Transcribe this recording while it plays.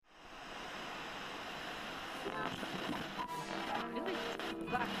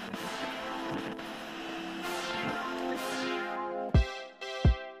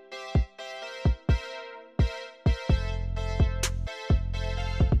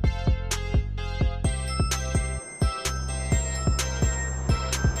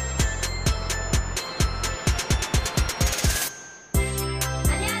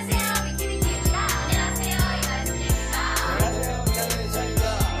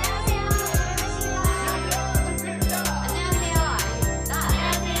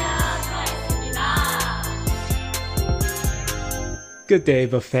Good day,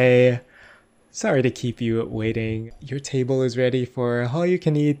 buffet. Sorry to keep you waiting. Your table is ready for All You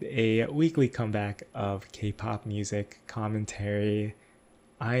Can Eat, a weekly comeback of K-pop music commentary.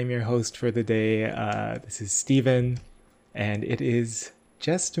 I am your host for the day. This is Steven, and it is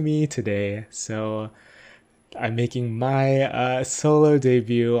just me today. So I'm making my solo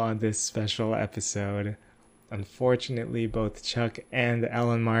debut on this special episode. Unfortunately, both Chuck and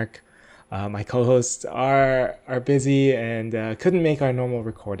Alan Mark, my co-hosts, are busy and couldn't make our normal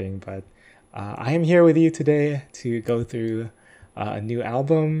recording, but I am here with you today to go through a new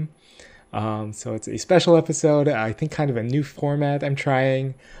album. So it's a special episode. I think kind of a new format I'm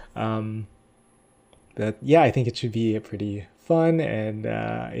trying. But yeah, I think it should be pretty fun. And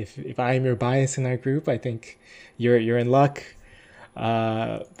if I am your bias in our group, I think you're in luck.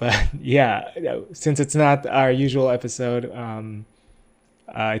 But yeah, since it's not our usual episode,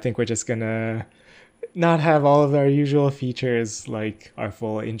 I think we're just gonna not have all of our usual features like our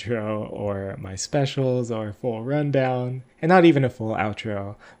full intro or my specials or full rundown, and not even a full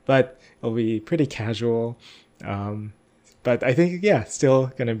outro, but it'll be pretty casual. But I think, yeah,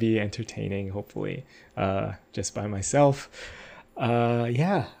 still gonna be entertaining, hopefully, just by myself.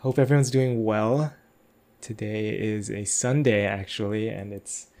 Yeah, hope everyone's doing well. Today is a Sunday, actually, and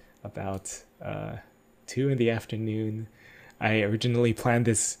it's about 2 in the afternoon. I originally planned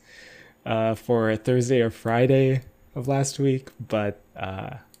this for Thursday or Friday of last week, but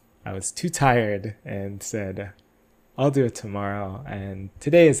I was too tired and said, I'll do it tomorrow. And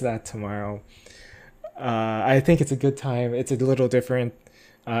today is that tomorrow. I think it's a good time. It's a little different.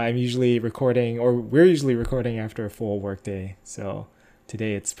 We're usually recording after a full workday. So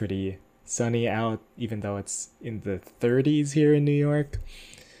today it's pretty sunny out, even though it's in the 30s here in New York.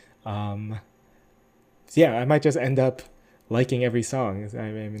 So yeah, I might just end up liking every song.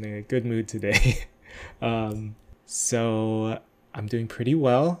 I'm in a good mood today. So I'm doing pretty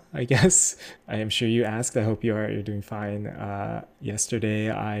well, I guess. I am sure you asked. I hope you're doing fine. Yesterday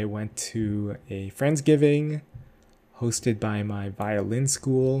I went to a Friendsgiving hosted by my violin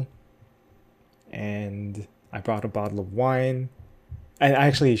school, and I brought a bottle of wine. I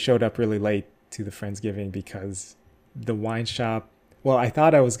actually showed up really late to the Friendsgiving because the wine shop, well, I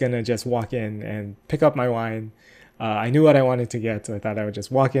thought I was gonna just walk in and pick up my wine. I knew what I wanted to get, so I thought I would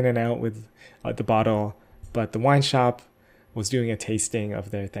just walk in and out with the bottle. But the wine shop was doing a tasting of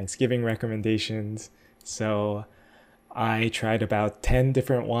their Thanksgiving recommendations. So I tried about 10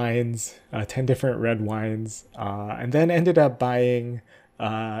 different wines, 10 different red wines, and then ended up buying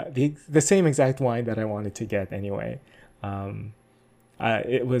the same exact wine that I wanted to get anyway.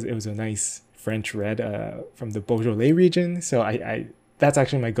 It was a nice French red from the Beaujolais region. So I that's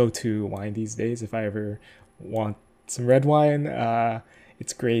actually my go-to wine these days if I ever want some red wine.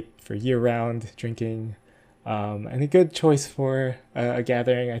 It's great for year-round drinking, and a good choice for a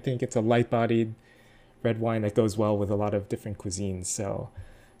gathering. I think it's a light-bodied red wine that goes well with a lot of different cuisines. So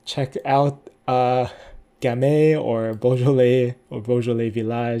check out Gamay or Beaujolais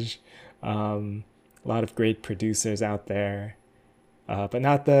Village. A lot of great producers out there, but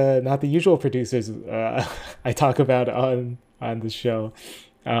not the usual producers I talk about on the show.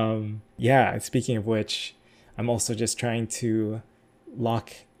 Yeah, speaking of which, I'm also just trying to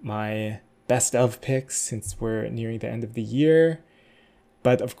lock my best of picks since we're nearing the end of the year.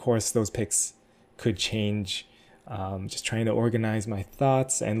 But of course, those picks could change. Just trying to organize my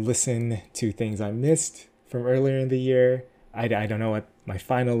thoughts and listen to things I missed from earlier in the year. I don't know what my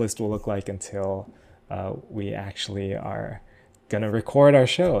final list will look like until we actually are going to record our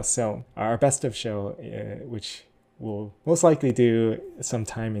show. So our best of show, which we'll most likely do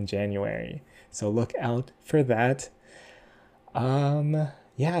sometime in January. So look out for that.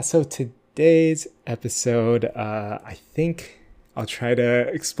 Yeah, so today's episode, I think I'll try to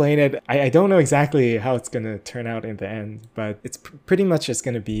explain it. I don't know exactly how it's going to turn out in the end, but it's pretty much just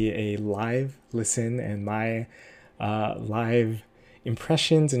going to be a live listen and my live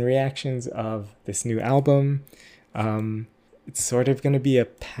impressions and reactions of this new album. It's sort of going to be a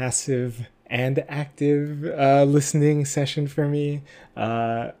passive and active listening session for me,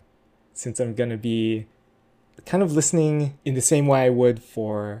 since I'm going to be kind of listening in the same way I would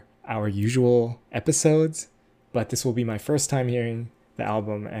for our usual episodes, but this will be my first time hearing the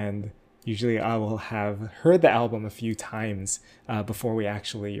album, and usually I will have heard the album a few times before we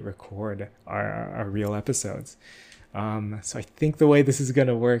actually record our real episodes. So I think the way this is going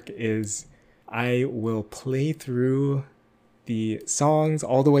to work is I will play through the songs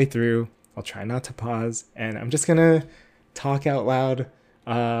all the way through. I'll try not to pause, and I'm just going to talk out loud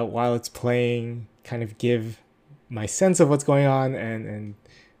while it's playing, kind of give my sense of what's going on and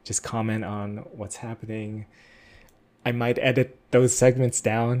just comment on what's happening. I might edit those segments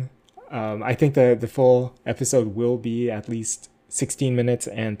down. I think the full episode will be at least 16 minutes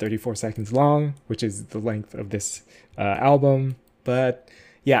and 34 seconds long, which is the length of this album. But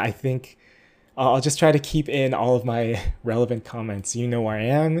yeah, I think I'll just try to keep in all of my relevant comments. You know where I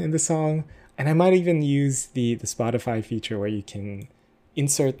am in the song. And I might even use the Spotify feature where you can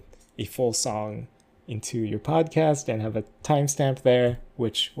insert a full song into your podcast and have a timestamp there,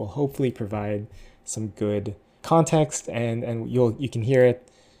 which will hopefully provide some good context, and you can hear it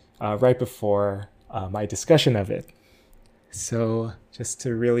right before my discussion of it. So just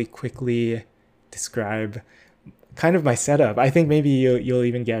to really quickly describe kind of my setup, I think maybe you'll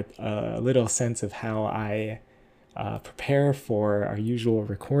even get a little sense of how I prepare for our usual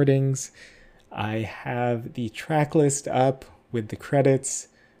recordings. I have the track list up with the credits.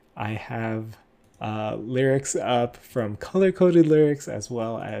 I have lyrics up from color-coded lyrics as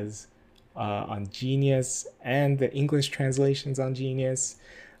well as on Genius and the English translations on Genius.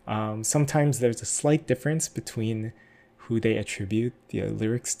 Sometimes there's a slight difference between who they attribute the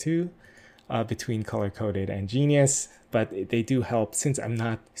lyrics to between color-coded and Genius, but they do help since I'm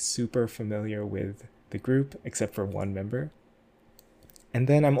not super familiar with the group except for one member. And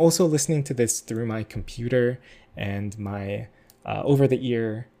then I'm also listening to this through my computer and my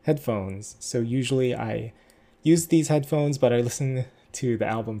over-the-ear headphones. So usually I use these headphones, but I listen to the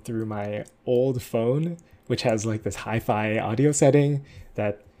album through my old phone, which has like this hi-fi audio setting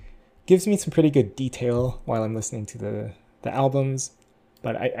that gives me some pretty good detail while I'm listening to the albums.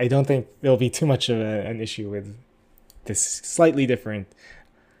 But I don't think there'll be too much of an issue with this slightly different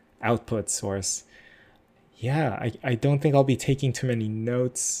output source. Yeah, I don't think I'll be taking too many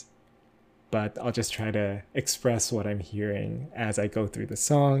notes, but I'll just try to express what I'm hearing as I go through the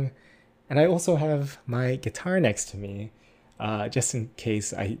song. And I also have my guitar next to me, just in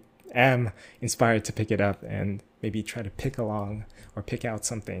case I am inspired to pick it up and maybe try to pick along or pick out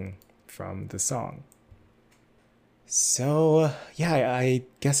something from the song. So yeah, I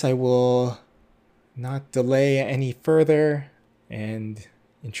guess I will not delay any further and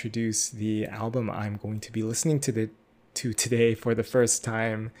introduce the album I'm going to be listening to today for the first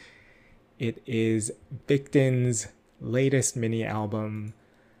time. It is VICTON's latest mini album.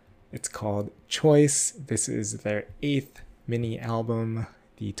 It's called Choice. This is their 8th mini album.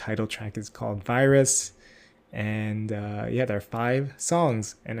 The title track is called Virus. And there are 5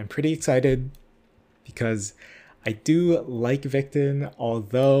 songs. And I'm pretty excited because I do like VICTON,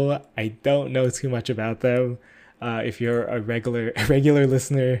 although I don't know too much about them. If you're a regular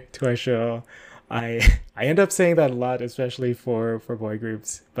listener to our show, I end up saying that a lot, especially for boy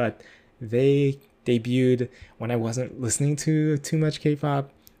groups. But they debuted when I wasn't listening to too much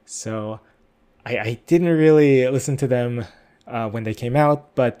K-pop, so I didn't really listen to them when they came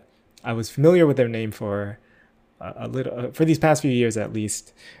out, but I was familiar with their name for a little for these past few years at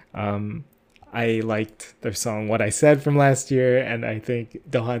least. I liked their song "What I Said" from last year, and I think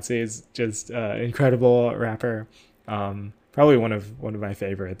Dohanse is just an incredible rapper. Probably one of my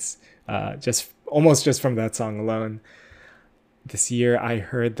favorites. Just from that song alone. This year, I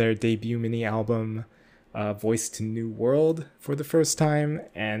heard their debut mini album, "Voice to New World," for the first time,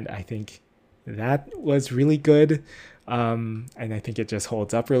 and I think that was really good. And I think it just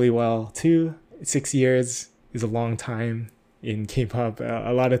holds up really well too. 6 years is a long time in K-pop.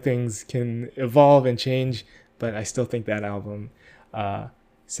 A lot of things can evolve and change, but I still think that album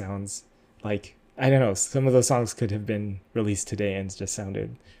sounds like, I don't know, some of those songs could have been released today and just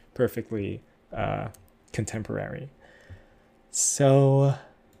sounded perfectly contemporary. So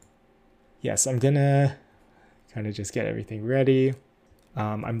yes, I'm gonna kind of just get everything ready.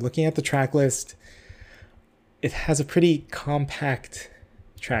 I'm looking at the track list. It has a pretty compact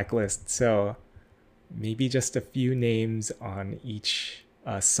track list, so maybe just a few names on each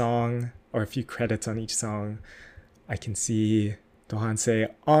song, or a few credits on each song. I can see Dohanse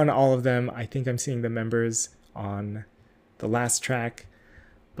on all of them. I think I'm seeing the members on the last track,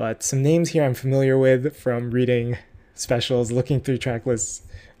 but some names here I'm familiar with from reading specials, looking through track lists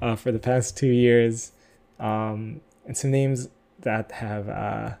for the past 2 years, and some names that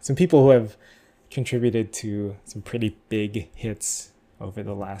have some people who have contributed to some pretty big hits over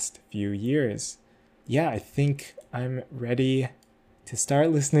the last few years. Yeah, I think I'm ready to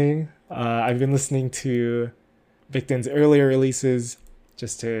start listening. I've been listening to VICTON's earlier releases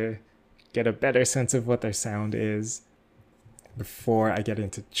just to get a better sense of what their sound is before I get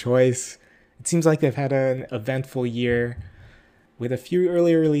into Choice. It seems like they've had an eventful year with a few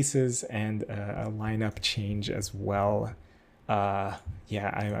earlier releases and a lineup change as well.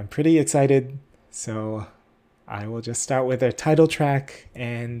 I'm pretty excited. So I will just start with their title track,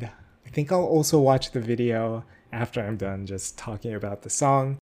 and I think I'll also watch the video after I'm done just talking about the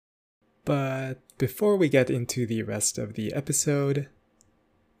song. But before we get into the rest of the episode,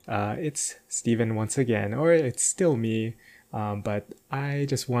 it's Steven once again, or it's still me, but I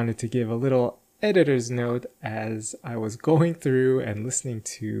just wanted to give a little editor's note as I was going through and listening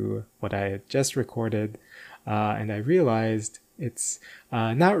to what I had just recorded, and I realized it's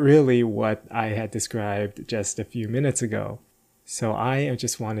not really what I had described just a few minutes ago. So I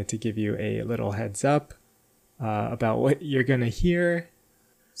just wanted to give you a little heads up about what you're gonna hear.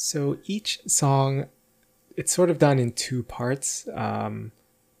 So each song, it's sort of done in two parts.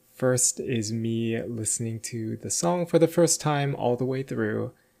 First is me listening to the song for the first time all the way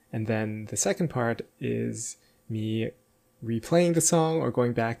through. And then the second part is me replaying the song or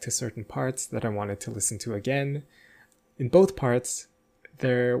going back to certain parts that I wanted to listen to again. In both parts,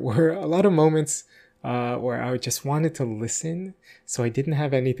 there were a lot of moments where I just wanted to listen, so I didn't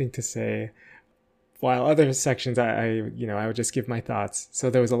have anything to say. While other sections, I would just give my thoughts. So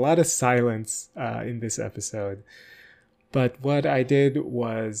there was a lot of silence in this episode. But what I did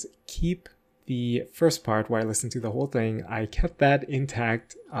was keep the first part where I listened to the whole thing. I kept that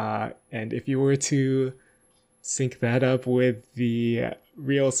intact. And if you were to sync that up with the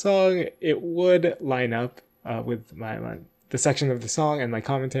real song, it would line up with the section of the song and my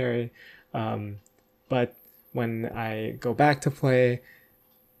commentary. But when I go back to play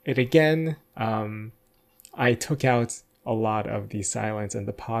it again, I took out a lot of the silence and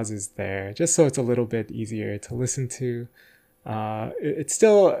the pauses there, just so it's a little bit easier to listen to. It's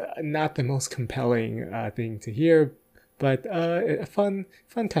still not the most compelling thing to hear, but a fun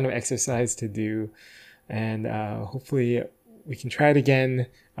kind of exercise to do. And hopefully we can try it again,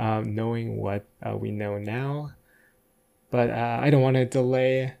 knowing what we know now. But I don't want to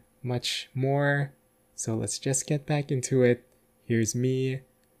delay much more, so let's just get back into it. Here's me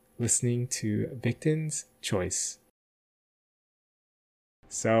listening to VICTON's Choice.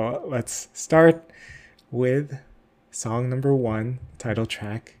 So let's start with song number 1, title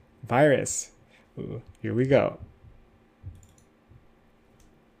track, Virus. Ooh, here we go.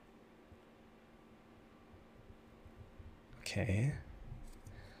 Okay.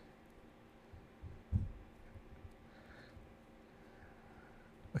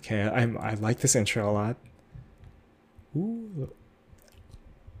 Okay, I like this intro a lot. Ooh.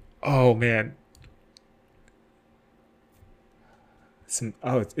 Oh man.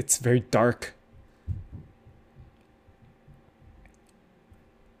 It's very dark.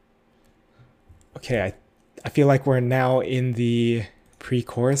 Okay, I feel like we're now in the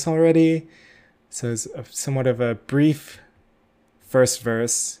pre-chorus already. So it's somewhat of a brief first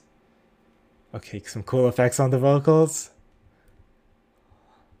verse. Okay, some cool effects on the vocals.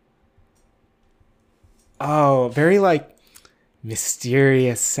 Oh, very like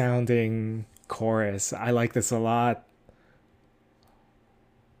mysterious sounding chorus. I like this a lot.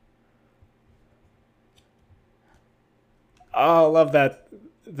 Oh, love that.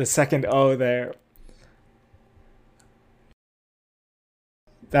 The second O there.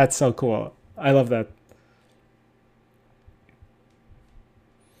 That's so cool. I love that.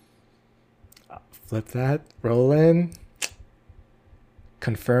 Flip that. Roll in.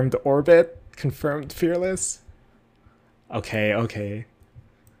 Confirmed orbit. Confirmed fearless. Okay. Okay.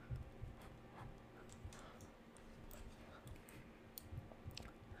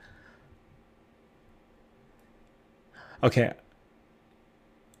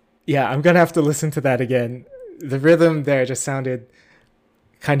 Yeah, I'm gonna have to listen to that again. The rhythm there just sounded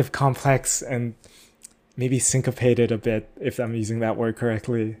kind of complex and maybe syncopated a bit, if I'm using that word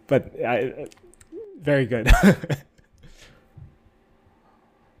correctly. But very good.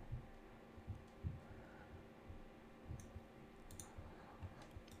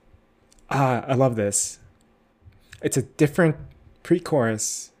 I love this. It's a different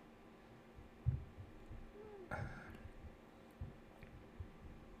pre-chorus.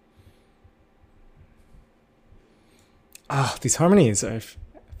 These harmonies are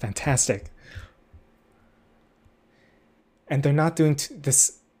fantastic. And they're not doing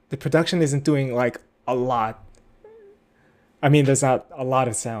this. The production isn't doing like a lot. I mean, there's not a lot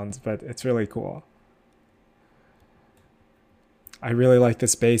of sounds, but it's really cool. I really like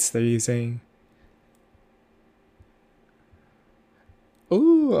this bass they're using.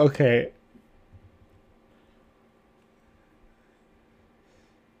 Ooh, okay.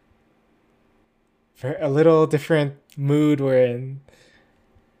 For a little different mood we're in.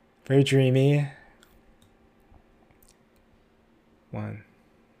 Very dreamy. One.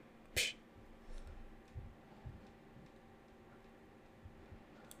 Psh.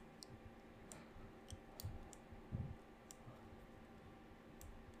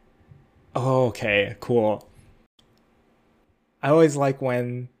 Oh, okay, cool. I always like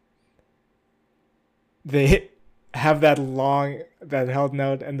when they have that long, that held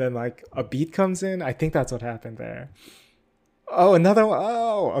note, and then like a beat comes in. I think that's what happened there. Oh, another one.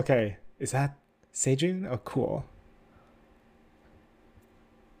 Oh, okay. Is that Sejun? Oh, cool.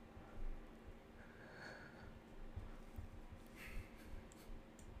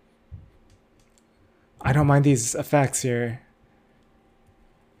 I don't mind these effects here.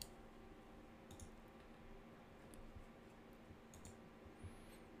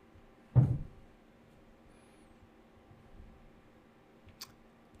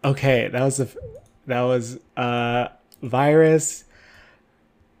 Okay, that was Virus.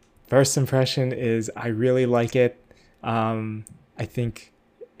 First impression is I really like it. I think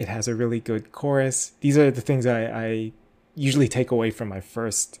it has a really good chorus. These are the things I usually take away from my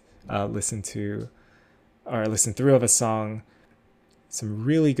first listen to or listen through of a song. Some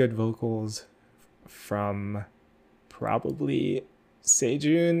really good vocals from probably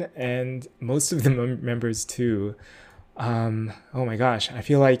Sejun and most of the members too. Oh my gosh, I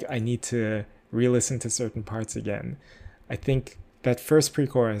feel like I need to re-listen to certain parts again. I think that first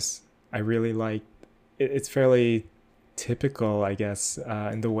pre-chorus I really like. It's fairly typical, I guess,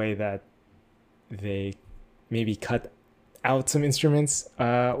 in the way that they maybe cut out some instruments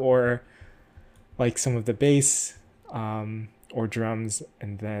or like some of the bass or drums,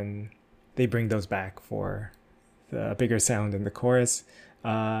 and then they bring those back for the bigger sound in the chorus.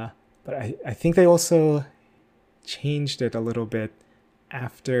 But I think they also changed it a little bit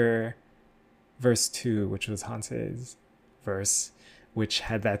after verse 2, which was Hanse's verse, which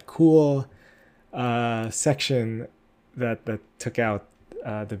had that cool section that took out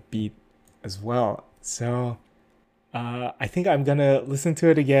the beat as well. So I think I'm gonna listen to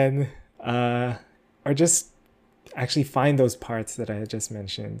it again, or just actually find those parts that I had just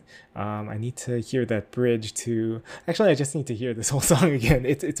mentioned. I need to hear that bridge too. Actually, I just need to hear this whole song again.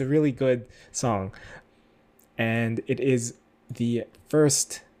 It's a really good song, and it is the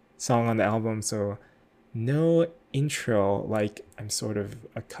first song on the album, so no intro like I'm sort of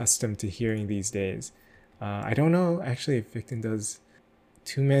accustomed to hearing these days. I don't know actually if Victon does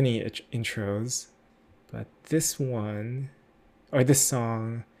too many intros, but this one or this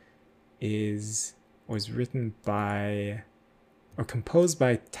song is was written by or composed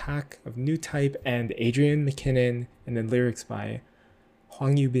by Tak of New Type and Adrian McKinnon, and then lyrics by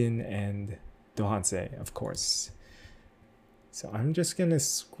Hwang Yubin and Do Hanse, of course. So I'm just gonna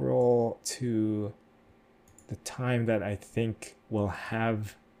scroll to the time that I think will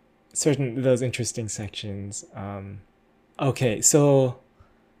have certain those interesting sections. Okay, so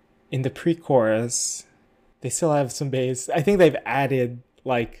in the pre-chorus, they still have some bass. I think they've added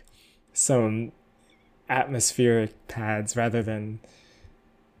like some atmospheric pads rather than,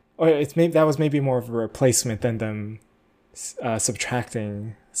 or it's maybe that was maybe more of a replacement than them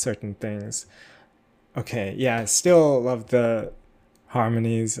subtracting certain things. Okay, yeah, still love the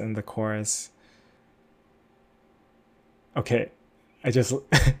harmonies and the chorus. Okay, I just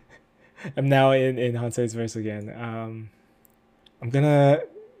I'm now in Hanse's verse again. I'm gonna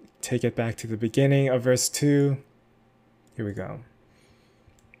take it back to the beginning of verse 2. Here we go.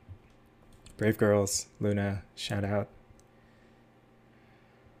 Brave girls, Luna, shout out.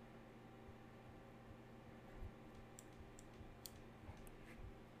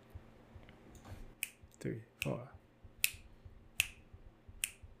 Three, four.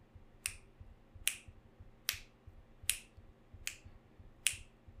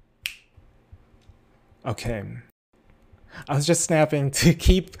 Okay. I was just snapping to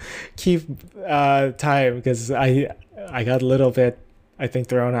keep time because I got a little bit I think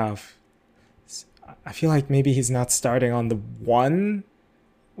thrown off. I feel like maybe he's not starting on the 1,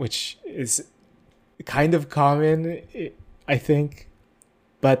 which is kind of common, I think,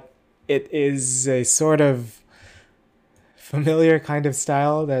 but it is a sort of familiar kind of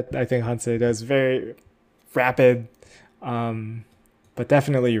style that I think Hanse does. Very rapid, but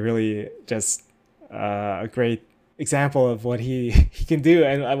definitely really just a great example of what he can do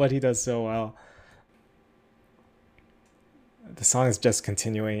and what he does so well. the song is just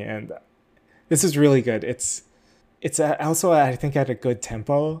continuing, and this is really good. It's also, I think, at a good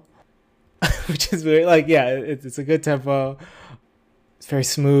tempo, which is very like, yeah, it's a good tempo. It's very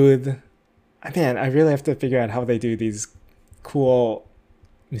smooth. Man, I really have to figure out how they do these cool,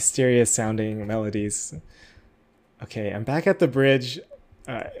 mysterious sounding melodies. Okay, I'm back at the bridge.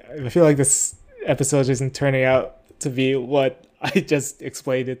 I feel like this episode isn't turning out to be what I just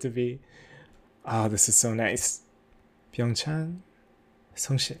explained it to be. Oh, this is so nice. Pyeongchang,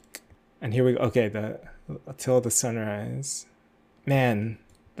 Songshik. And here we go. Okay, till the sunrise. Man,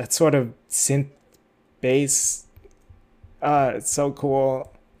 that sort of synth bass. It's so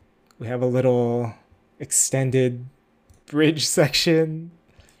cool. We have a little extended bridge section.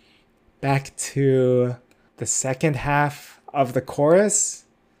 Back to the second half of the chorus.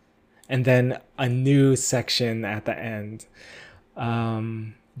 And then a new section at the end.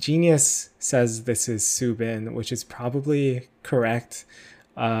 Genius says this is Subin, which is probably correct.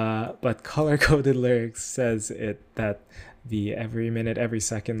 But color-coded lyrics says that the every minute, every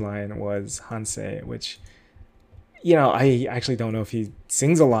second line was Hansei, which, I actually don't know if he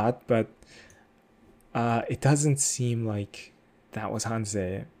sings a lot, but it doesn't seem like that was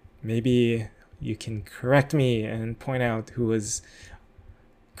Hansei. Maybe you can correct me and point out who was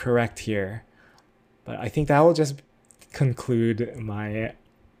correct here. But I think that will just conclude my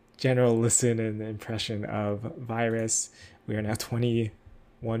general listen and impression of Virus. We are now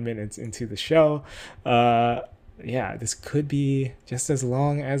 21 minutes into the show. Yeah, this could be just as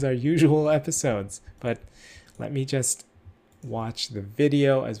long as our usual episodes, but let me just watch the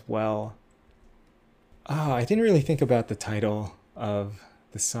video as well. Oh, I didn't really think about the title of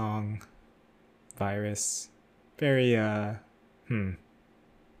the song, Virus. Very,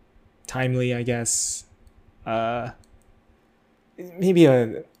 timely, I guess. Maybe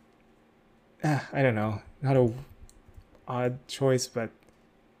I don't know, not a odd choice, but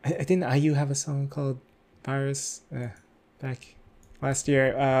didn't IU have a song called Virus back last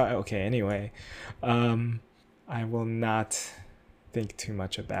year? Okay, anyway. I will not think too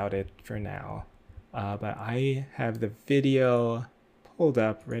much about it for now. But I have the video pulled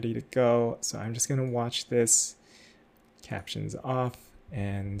up, ready to go. So I'm just going to watch this, captions off,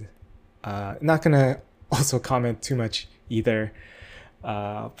 and not going to also comment too much either.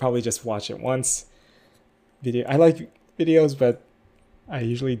 I'll probably just watch it once. I like videos, but I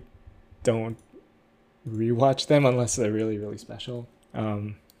usually don't rewatch them unless they're really, really special.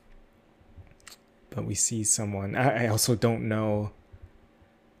 But we see someone. I also don't know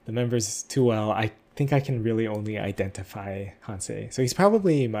the members too well. I think I can really only identify Hansei. So he's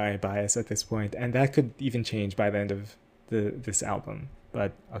probably my bias at this point, and that could even change by the end of this album.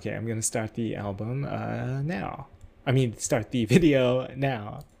 But okay, I'm gonna start the album now. Start the video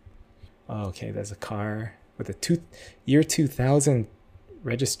now. Okay, there's a car with a year 2000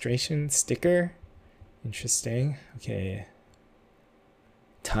 registration sticker. Interesting. Okay.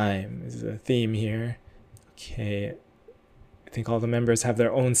 Time is a theme here. Okay. I think all the members have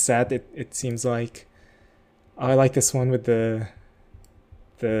their own set, it seems like. Oh, I like this one with the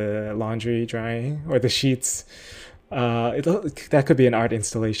laundry drying, or the sheets. That could be an art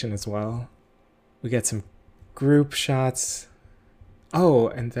installation as well. We get some group shots. Oh,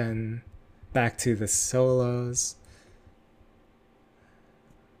 and then back to the solos.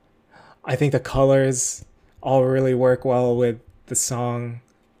 I think the colors all really work well with the song.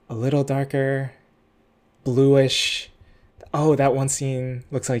 A little darker, bluish. Oh, that one scene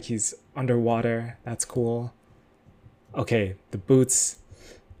looks like he's underwater. That's cool. Okay, the boots.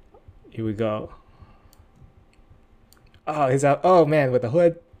 Here we go. Oh, he's out. Oh, man, with the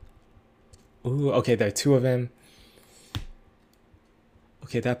hood. Ooh, okay, there are two of him.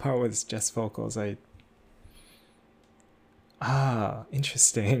 Okay, that part was just vocals.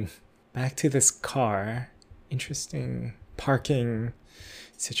 Interesting. Back to this car. Interesting parking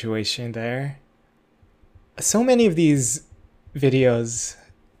situation there. So many of these videos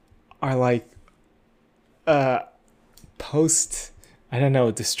are like post, I don't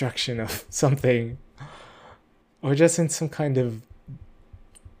know, destruction of something, or just in some kind of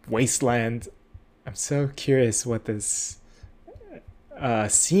wasteland. I'm so curious what this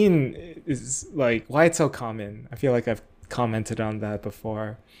scene is like, why it's so common. I feel like I've commented on that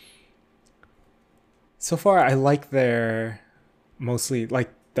before. So far, I like their mostly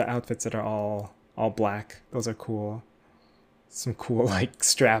like the outfits that are all black. Those are cool. Some cool like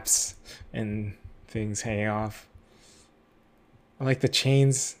straps and things hanging off. I like the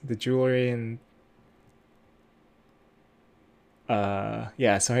chains, the jewelry, and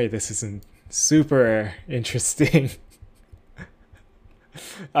yeah, sorry, this isn't super interesting.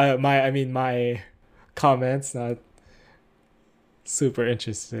 My comments, not Super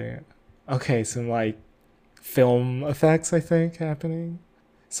interesting. Okay, some like film effects, I think, happening.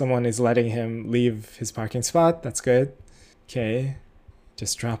 Someone is letting him leave his parking spot. That's good. Okay,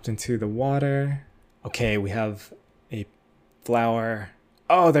 just dropped into the water. Okay, we have a flower.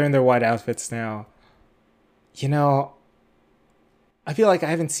 Oh, they're in their white outfits now. You know, I feel like I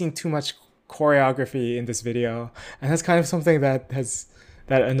haven't seen too much choreography in this video, and that's kind of something that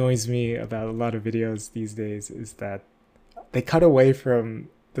annoys me about a lot of videos these days is that they cut away from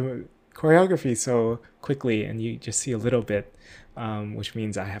the choreography so quickly, and you just see a little bit, which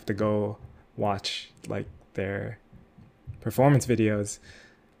means I have to go watch like their performance videos.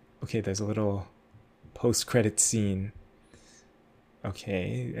 Okay, there's a little post-credit scene.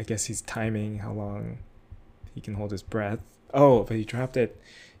 Okay, I guess he's timing how long he can hold his breath. Oh, but he dropped it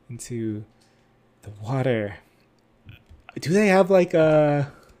into the water. Do they have like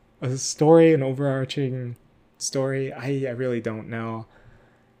a story, an overarching story? I really don't know.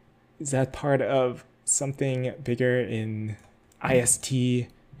 Is that part of something bigger in IST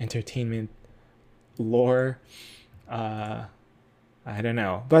entertainment lore? Uh, I don't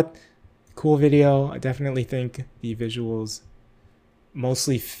know, but cool video. I definitely think the visuals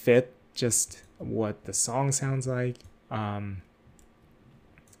mostly fit just what the song sounds like. Um,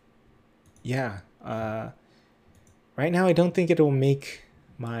 yeah. Right now, I don't think it'll make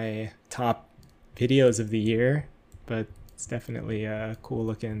my top videos of the year, but it's definitely a cool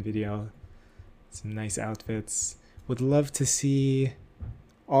looking video. Some nice outfits. Would love to see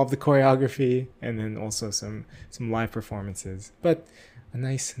all of the choreography and then also some live performances. But a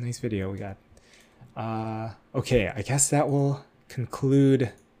nice video we got. Okay, I guess that will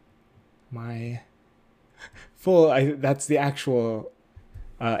conclude my that's the actual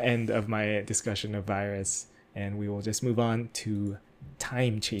end of my discussion of Virus, and we will just move on to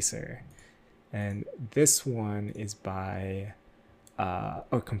Time Chaser. And this one is by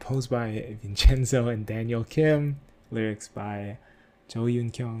or composed by Vincenzo and Daniel Kim, lyrics by Jo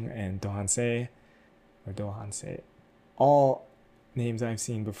Yoon Kyung and Do Han Se, or Do Han Se. All names I've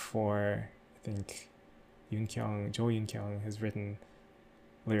seen before. I think Jo Yoon Kyung has written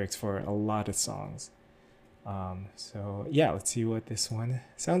lyrics for a lot of songs. So yeah, let's see what this one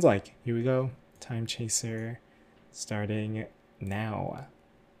sounds like. Here we go. Time Chaser, starting now.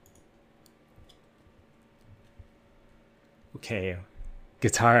 Okay,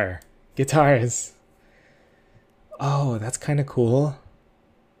 guitars. Oh, that's kind of cool.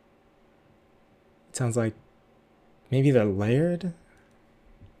 It sounds like maybe they're layered.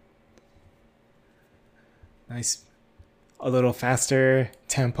 Nice, a little faster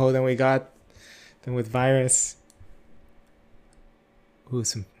tempo than we got than with Virus. Ooh,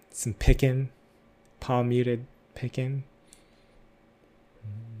 some picking, palm muted picking.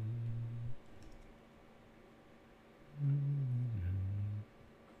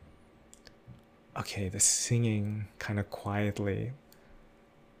 Okay, the singing kind of quietly.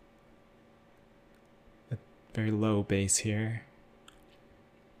 A very low bass here.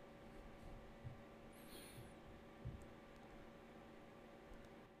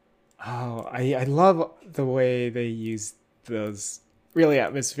 Oh, I love the way they use those really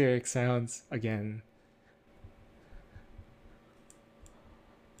atmospheric sounds again.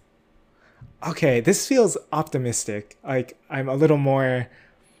 Okay, this feels optimistic. Like I'm a little more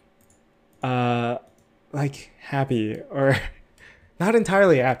uh like happy or not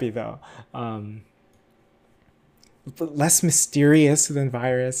entirely happy though. Um but less mysterious than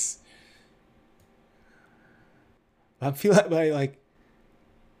Virus. I feel like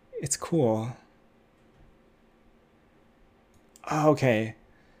it's cool. Oh, okay.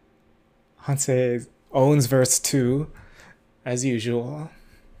 Hanse owns verse 2 as usual.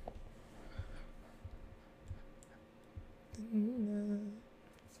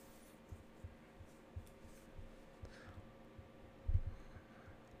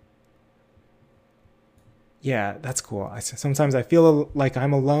 Yeah, that's cool. Sometimes I feel like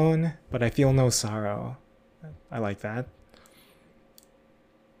I'm alone, but I feel no sorrow. I like that.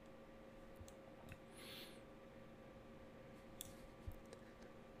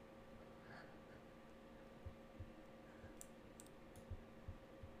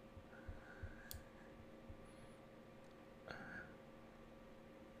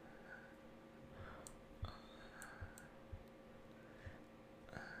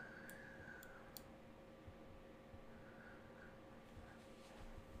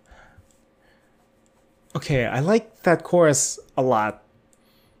 Okay, I like that chorus a lot.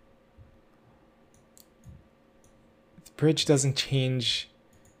 The bridge doesn't change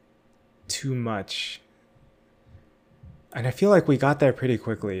too much. And I feel like we got there pretty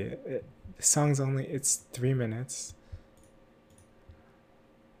quickly. The song's it's 3 minutes.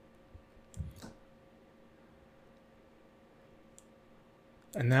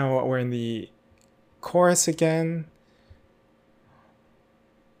 And now we're in the chorus again.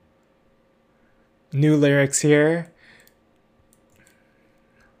 New lyrics here.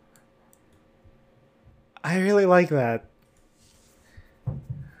 I really like that.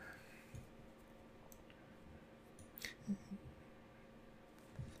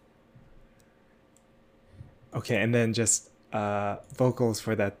 Okay, and then just vocals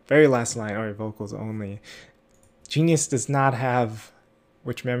for that very last line, or vocals only. Genius does not have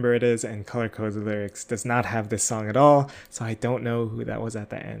which member it is, and Color Code's lyrics does not have this song at all, so I don't know who that was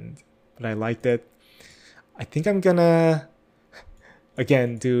at the end. But I liked it. I think I'm gonna,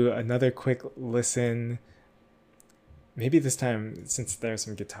 again, do another quick listen. Maybe this time, since there's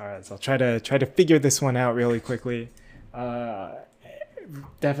some guitars, I'll try to figure this one out really quickly.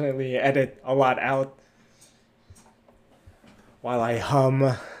 Definitely edit a lot out while I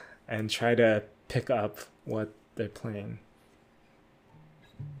hum and try to pick up what they're playing.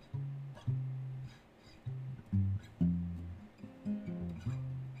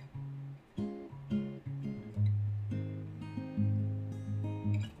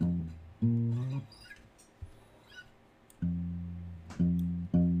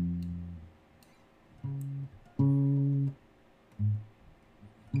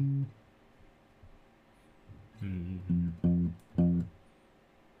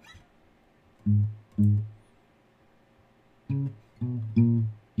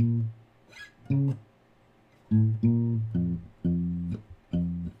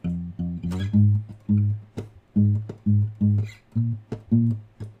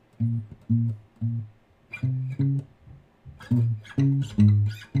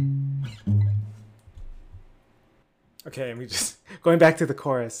 Okay, and we just going back to the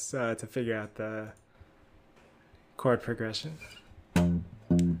chorus to figure out the chord progression.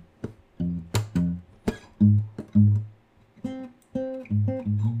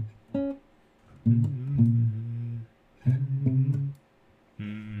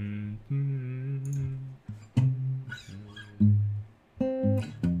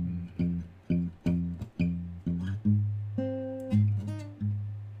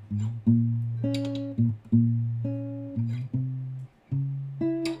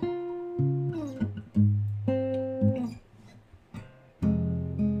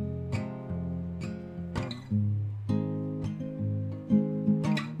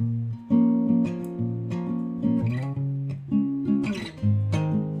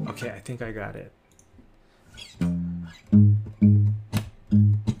 Okay, I think I got it.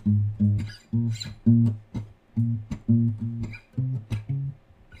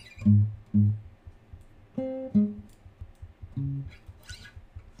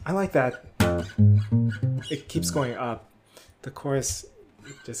 I like that. It keeps going up. The chorus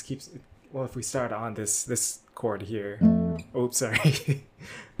just keeps. Well, if we start on this chord here. Oops, sorry.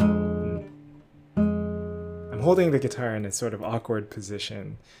 I'm holding the guitar in a sort of awkward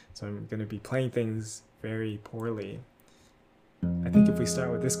position, so I'm going to be playing things very poorly. I think if we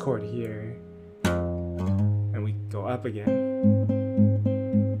start with this chord here, and we go up again.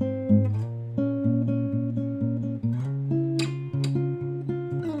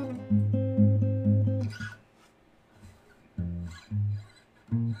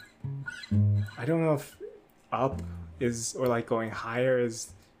 I don't know if up is, or like going higher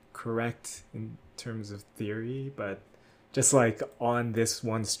is correct in terms of theory, but just like on this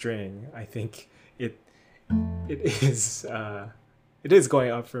one string, I think it is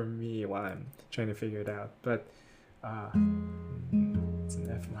going up for me while I'm trying to figure it out. But it's an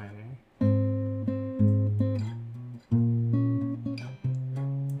F minor,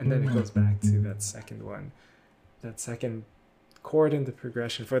 and then it goes back to that second one, that second chord in the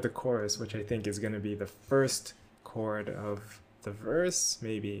progression for the chorus, which I think is going to be the first chord of the verse.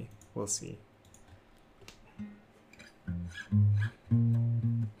 Maybe, we'll see.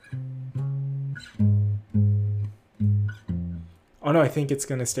 Oh no, I think it's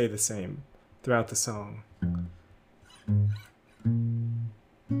going to stay the same throughout the song.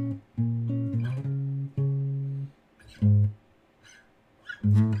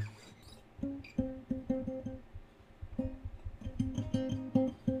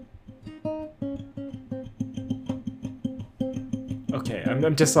 Okay,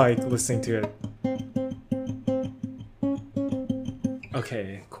 I'm just like listening to it.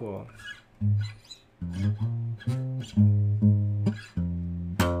 Okay, cool.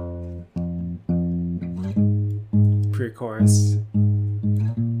 Pre-chorus.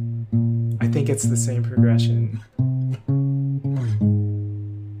 I think it's the same progression.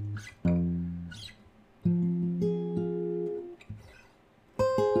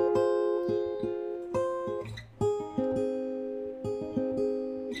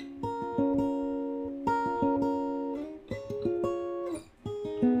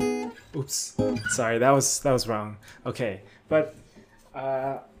 Sorry, that was wrong. Okay, but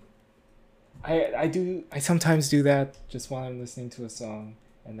uh, I sometimes do that just while I'm listening to a song,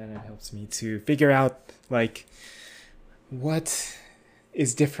 and then it helps me to figure out like what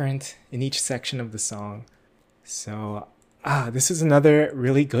is different in each section of the song. So this is another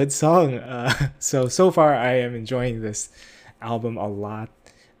really good song. So far I am enjoying this album a lot.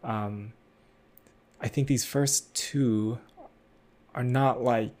 Um, I think these first two are not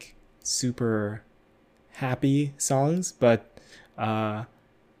like super happy songs, but uh,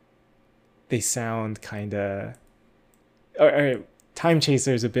 they sound kind of, or Time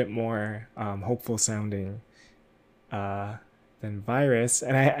Chaser is a bit more hopeful sounding uh, than Virus,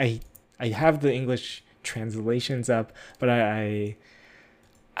 and I have the English translations up, but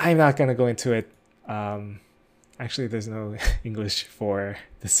I'm not gonna go into it. Actually, there's no English for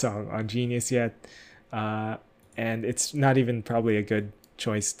the song on Genius yet, and it's not even probably a good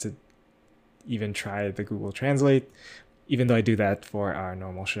choice to even try the Google Translate, even though I do that for our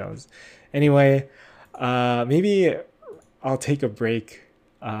normal shows. Anyway, maybe I'll take a break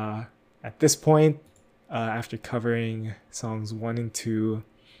at this point after covering songs 1 and 2.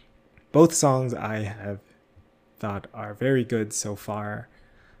 Both songs I have thought are very good so far.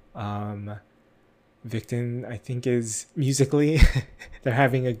 Victon, I think, is musically, they're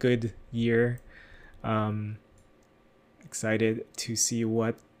having a good year. Excited to see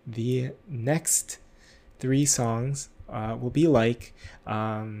what the next 3 songs will be like.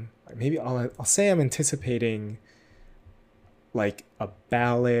 Maybe I'll say I'm anticipating like a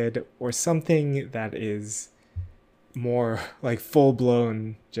ballad or something that is more like full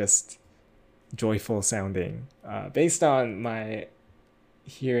blown, just joyful sounding. Based on my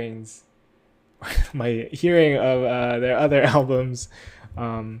hearings, my hearing of their other albums,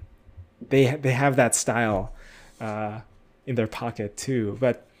 they have that style in their pocket too.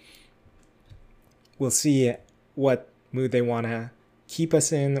 But we'll see what mood they want to keep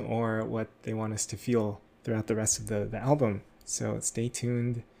us in or what they want us to feel throughout the rest of the album. So stay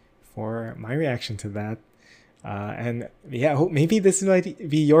tuned for my reaction to that. And yeah, maybe this might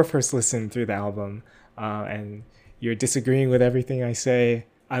be your first listen through the album, and you're disagreeing with everything I say.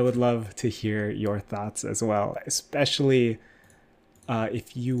 I would love to hear your thoughts as well, especially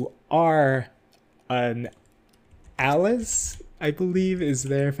if you are an Alice, I believe is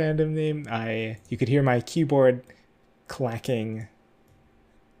their fandom name. You could hear my keyboard clacking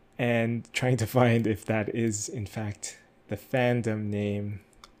and trying to find if that is in fact the fandom name.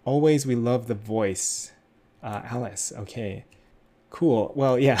 Always We Love the Voice. Alice, okay. Cool.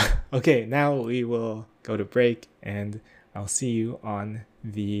 Well, yeah. Okay, now we will go to break and I'll see you on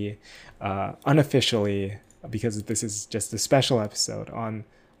the unofficially, because this is just a special episode, on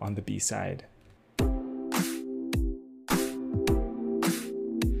the B-side.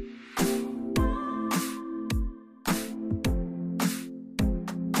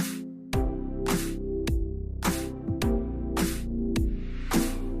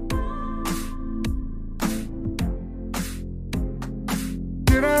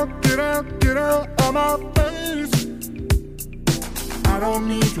 Get out of my face. I don't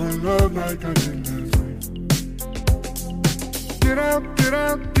need your love like I did last night. Get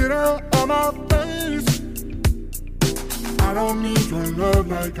out of my face. I don't need your love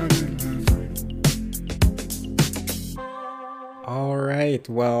like I did last night. All right,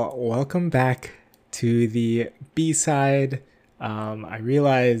 well, welcome back to the B-side. I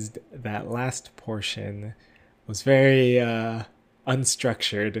realized that last portion was very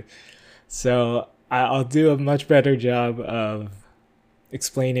unstructured, so I'll do a much better job of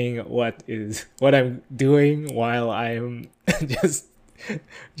explaining what I'm doing while I'm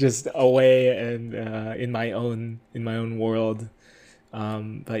just away and in my own world.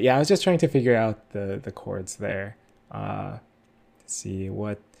 But yeah, I was just trying to figure out the chords there, to see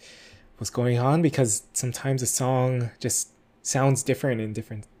what was going on, because sometimes a song just sounds different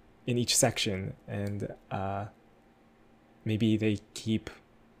in each section, and maybe they keep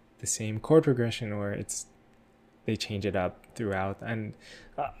the same chord progression, or they change it up throughout. And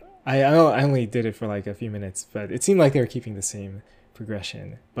I only did it for like a few minutes, but it seemed like they were keeping the same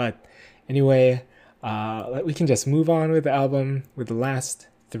progression. But anyway, we can just move on with the album with the last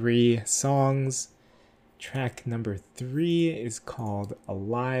 3 songs. Track number 3 is called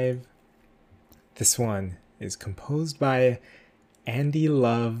Alive. This one is composed by Andy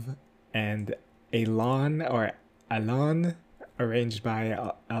Love and Alon, arranged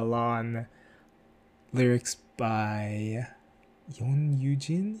by Alon, lyrics by Yoon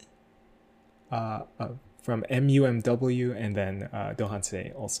Yujin from MUMW, and then Do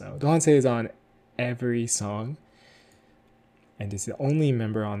Han-se also. Do Han-se is on every song. and is the only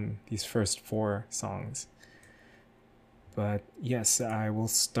member on these first 4 songs. But yes, I will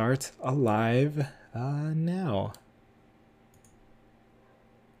start Alive now.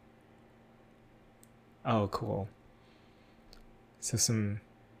 Oh, cool. So some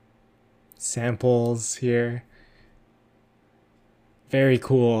samples here. Very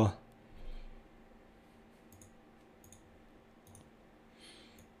cool.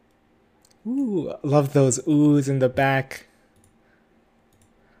 Ooh, love those oohs in the back.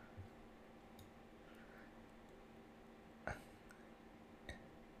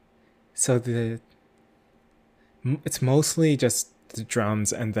 So it's mostly just the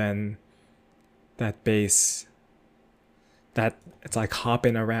drums and then that bass that it's like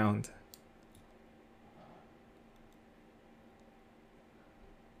hopping around.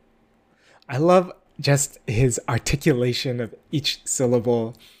 I love just his articulation of each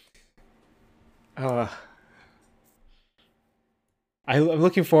syllable. Uh, I'm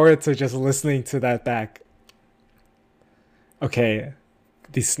looking forward to just listening to that back. Okay,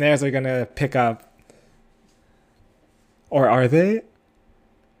 these snares are gonna pick up. Or are they?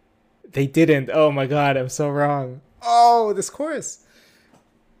 They didn't. Oh my god, I'm so wrong. Oh, this chorus.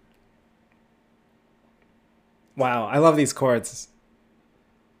 Wow, I love these chords.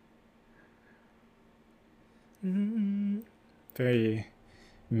 Very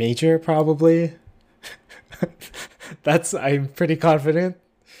major, probably. I'm pretty confident.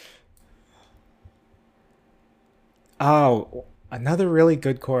 Oh, another really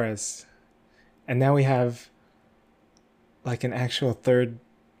good chorus. And now we have like an actual third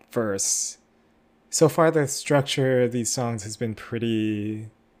verse. So far, the structure of these songs has been pretty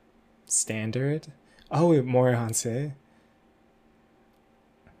standard. Oh, more Hansei.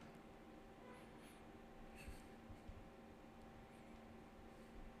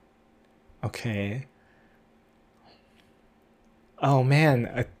 Okay. Oh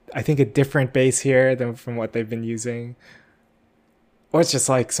man, I think a different bass here than from what they've been using. Or it's just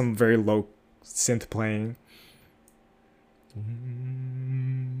like some very low synth playing.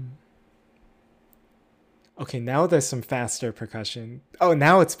 Okay, now there's some faster percussion. Oh,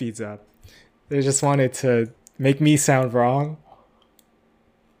 now it speeds up. They just wanted to make me sound wrong.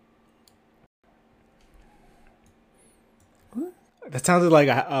 That sounded like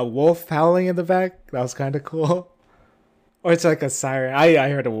a wolf howling in the back. That was kind of cool. Or it's like a siren. I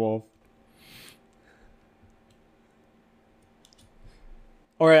heard a wolf.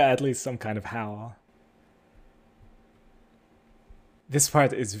 Or at least some kind of howl. This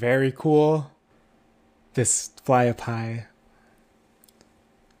part is very cool. This fly up high.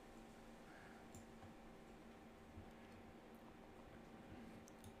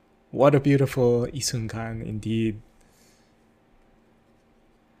 What a beautiful Isungan indeed.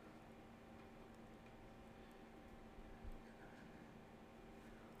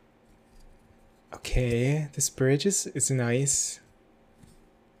 Okay, this bridge is nice.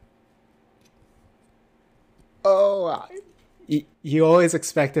 Oh, you always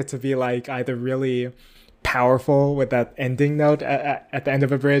expect it to be like either really powerful with that ending note at the end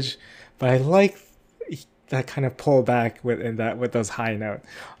of a bridge, but I like that kind of pull back with those high note.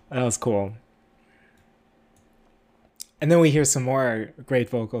 That was cool. And then we hear some more great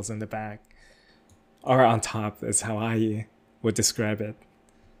vocals in the back, or on top is how I would describe it.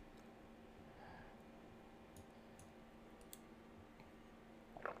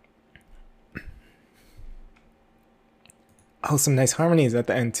 Oh, some nice harmonies at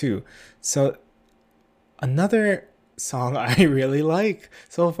the end too. So another song I really like.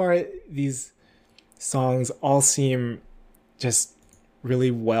 So far, these songs all seem just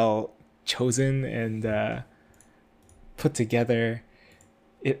really well chosen and put together.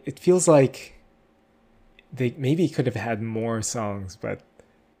 It feels like they maybe could have had more songs, but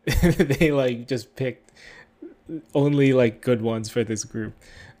they like just picked only like good ones for this group,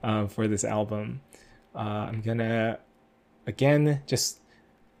 for this album. I'm gonna again just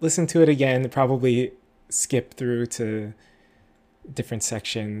listen to it again, probably skip through to different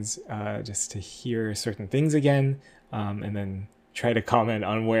sections just to hear certain things again, and then try to comment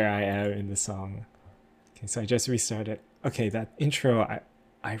on where I am in the song. Okay, so I just restarted. Okay, that intro,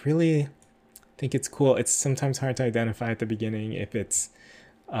 I really think it's cool. It's sometimes hard to identify at the beginning if it's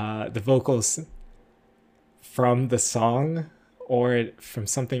the vocals from the song or from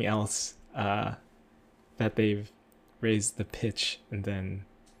something else that they've raised the pitch and then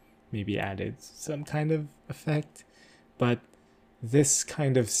maybe added some kind of effect. But this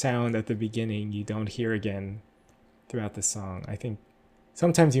kind of sound at the beginning you don't hear again throughout the song. I think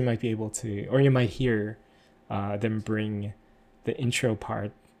sometimes you might be able to, or you might hear them bring the intro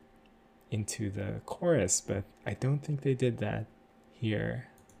part into the chorus, but I don't think they did that here.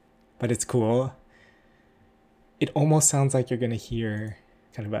 But it's cool. It almost sounds like you're gonna hear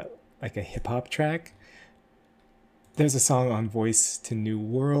kind of like a hip hop track. There's a song on Voice to New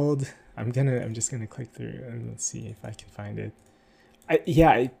World. I'm just gonna click through and let's see if I can find it.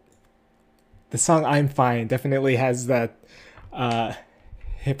 The song I'm Fine definitely has that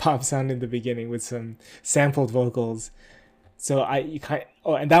hip hop sound in the beginning with some sampled vocals. So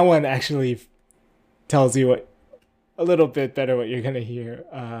and that one actually tells you a little bit better what you're gonna hear.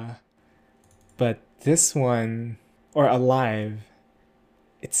 But this one, or Alive,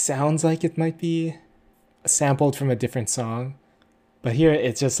 it sounds like it might be sampled from a different song, but here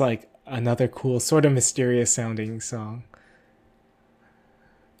it's just like another cool, sort of mysterious sounding song.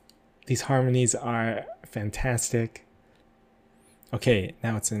 These harmonies are fantastic. Okay,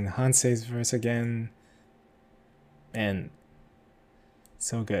 now it's in Hansei's verse again. And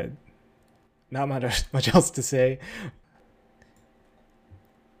so good. Not much else to say.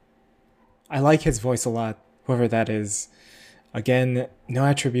 I like his voice a lot, whoever that is. Again, no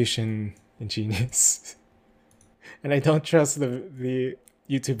attribution in Genius. And I don't trust the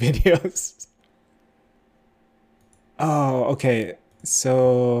YouTube videos. Oh, okay.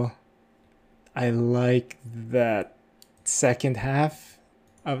 So I like that second half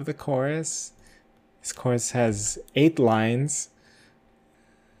of the chorus. This chorus has 8 lines.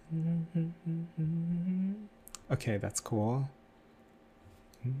 Okay, that's cool.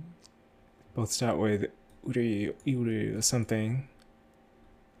 Both start with uri uri or something.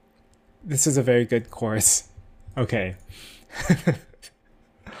 This is a very good chorus. Okay.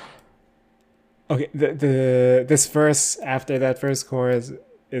 Okay, this verse after that first chorus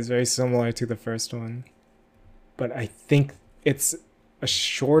is very similar to the first one, but I think it's a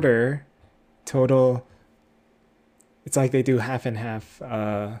shorter total. It's like they do half and half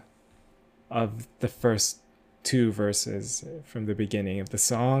of the first 2 verses from the beginning of the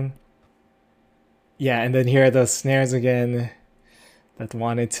song. Yeah, and then here are those snares again that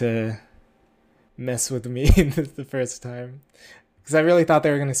wanted to mess with me the first time, because I really thought they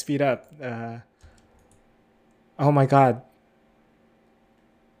were going to speed up. Oh my god.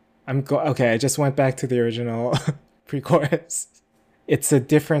 Okay, I just went back to the original pre-chorus. It's a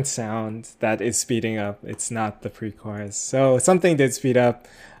different sound that is speeding up. It's not the pre-chorus. So something did speed up.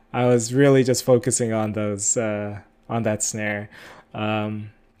 I was really just focusing on those on that snare. Or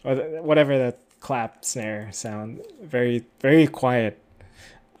whatever that clap snare sound. Very, very quiet.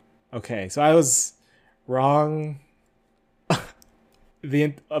 Okay, so I was wrong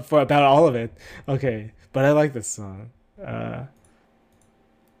for about all of it. Okay, but I like this song.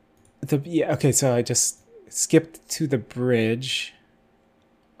 Okay, so I just skipped to the bridge.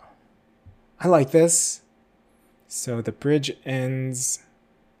 I like this. So the bridge ends,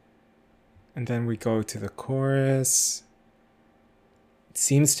 and then we go to the chorus. It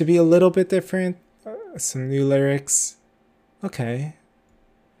seems to be a little bit different. Some new lyrics. Okay.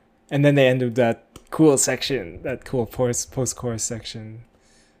 And then they end with that cool section, that cool post-chorus section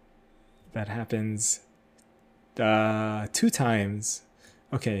that happens 2 times.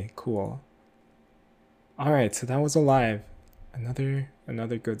 Okay, cool. All right, so that was Alive. Another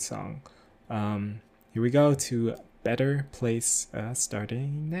good song. Here we go to Better Place,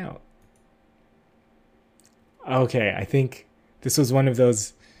 starting now. Okay, I think this was one of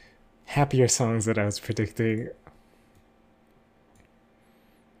those happier songs that I was predicting.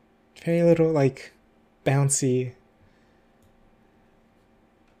 Very little, like, bouncy.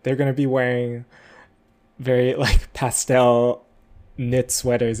 They're gonna be wearing very, like, pastel knit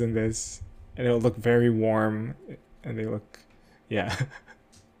sweaters in this, and it'll look very warm, and they look, yeah.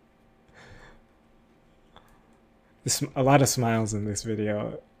 A lot of smiles in this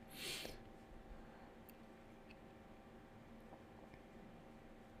video.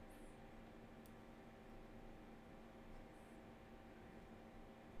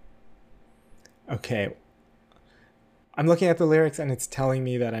 Okay, I'm looking at the lyrics and it's telling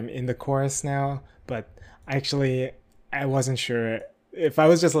me that I'm in the chorus now, but actually I wasn't sure. If I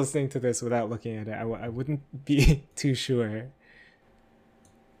was just listening to this without looking at it, I wouldn't be too sure,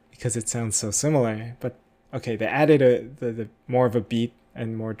 because it sounds so similar. But okay, they added the more of a beat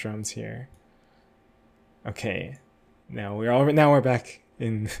and more drums here. Okay, now we're back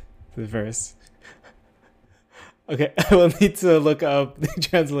in the verse. Okay, I will need to look up the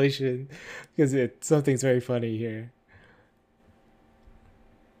translation because something's very funny here.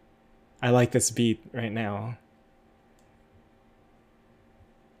 I like this beat right now.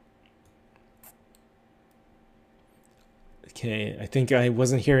 Okay, I think I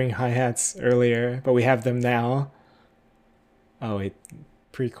wasn't hearing hi-hats earlier, but we have them now. Oh wait,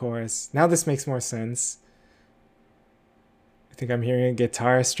 pre-chorus. Now this makes more sense. I think I'm hearing a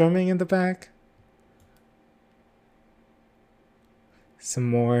guitar strumming in the back. Some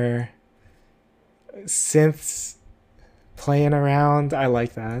more synths playing around. I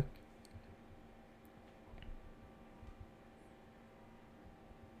like that.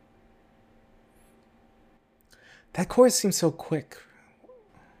 That chorus seems so quick.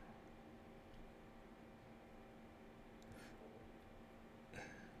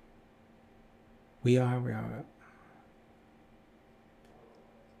 We are.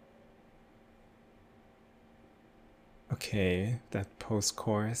 Okay, that post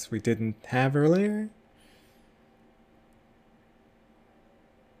chorus we didn't have earlier.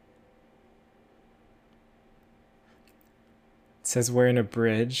 It says we're in a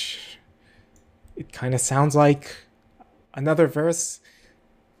bridge. It kind of sounds like another verse.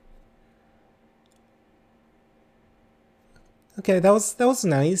 Okay, that was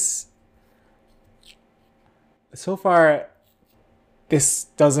nice. So far, this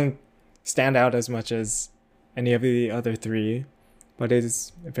doesn't stand out as much as any of the other three, but it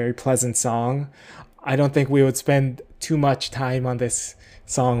is a very pleasant song. I don't think we would spend too much time on this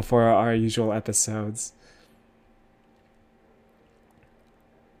song for our usual episodes.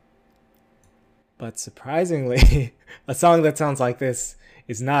 But surprisingly, a song that sounds like this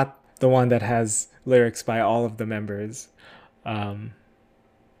is not the one that has lyrics by all of the members. Oh,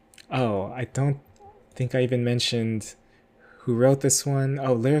 I don't think I even mentioned who wrote this one.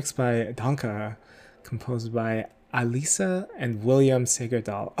 Oh, lyrics by Danka, composed by Alisa and William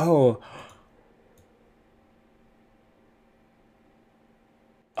Segerdal. Oh,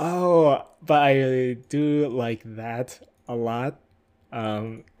 but I do like that a lot.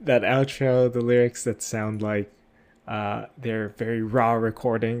 That outro, the lyrics that sound like they're very raw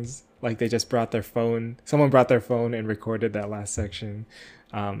recordings. Like they just brought their phone, someone brought their phone and recorded that last section,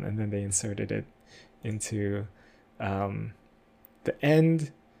 and then they inserted it into the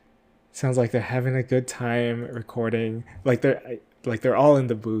end. Sounds like they're having a good time recording. Like they're all in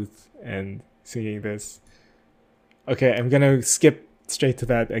the booth and singing this. Okay, I'm gonna skip straight to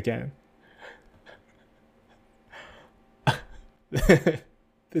that again.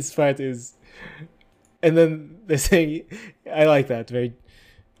 This part is, and then they say, I like that. Very,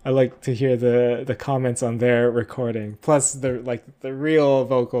 I like to hear the comments on their recording. Plus the real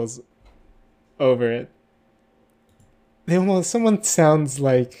vocals over it. Someone sounds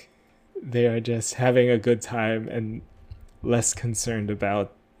like they are just having a good time and less concerned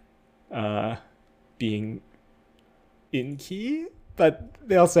about being in key, but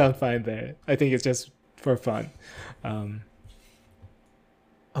they all sound fine there. I think it's just for fun.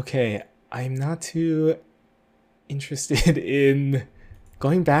 Okay, I'm not too interested in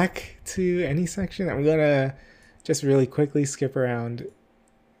going back to any section. I'm gonna just really quickly skip around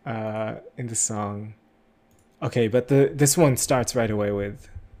in the song. Okay, but this one starts right away with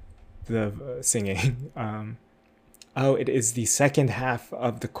the singing. Oh, it is the second half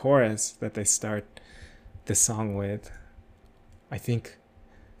of the chorus that they start the song with. I think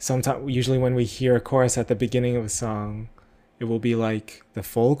usually when we hear a chorus at the beginning of a song, it will be like the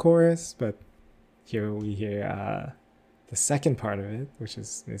full chorus, but here we hear the second part of it, which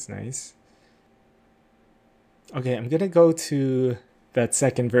is nice. Okay, I'm gonna go to that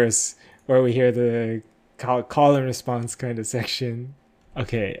second verse where we hear the call and response kind of section.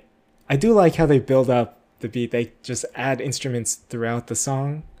 Okay, I do like how they build up the beat. They just add instruments throughout the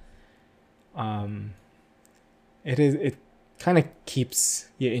song. It kind of keeps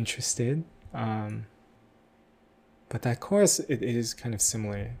you interested. But that chorus, it is kind of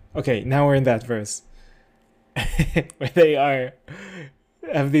similar. Okay, now we're in that verse where they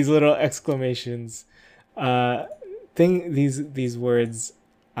have these little exclamations. These words,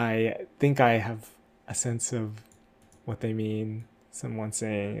 I think I have a sense of what they mean. Someone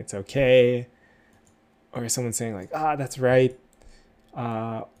saying it's okay, or someone saying like, that's right,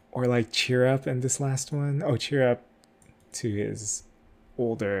 or like cheer up. And this last one, cheer up to his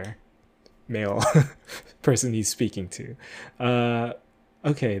older male person he's speaking to.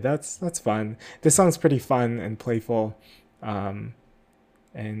 Okay, that's fun. This song's pretty fun and playful, and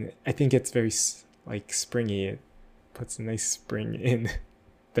I think it's very like springy. It puts a nice spring in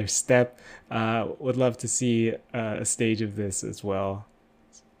their step. Would love to see a stage of this as well,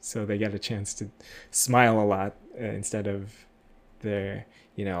 so they get a chance to smile a lot instead of their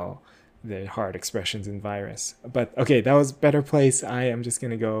their hard expressions in Virus. But okay, that was Better Place. I am just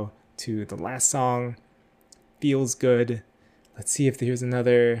gonna go to the last song, Feels Good. Let's see if there's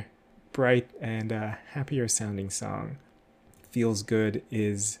another bright and happier sounding song. Feels Good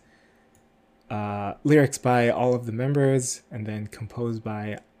is Lyrics by all of the members, and then composed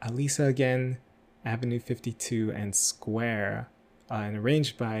by Alisa again, Avenue 52, and Square, and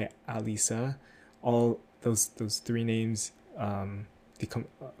arranged by Alisa. All those three names, who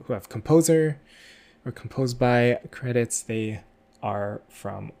have composer or composed by credits, they are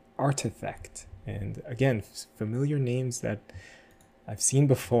from Artifact. And again, familiar names that I've seen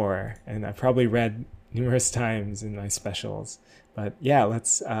before, and I've probably read numerous times in my specials. But yeah,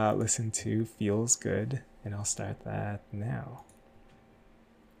 let's listen to Feels Good, and I'll start that now.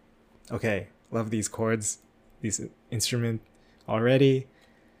 Okay, love these chords, these instrument already.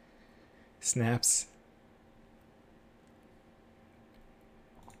 Snaps.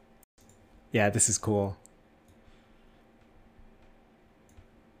 Yeah, this is cool.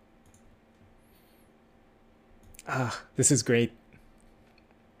 Ah, this is great.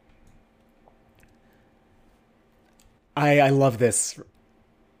 I love this.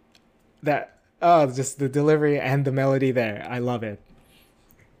 That just the delivery and the melody there. I love it.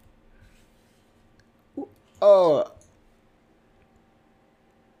 Oh,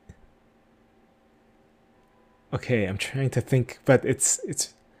 okay. I'm trying to think, but it's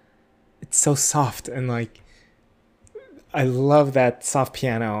so soft and like I love that soft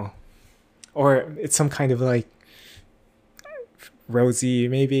piano, or it's some kind of like Rosie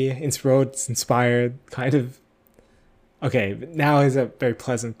maybe Rhodes inspired kind of. Okay, now is a very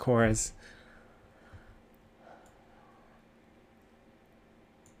pleasant chorus.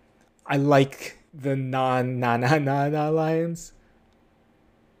 I like the non na na na na lines.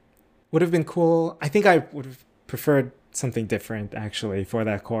 Would have been cool. I think I would have preferred something different actually for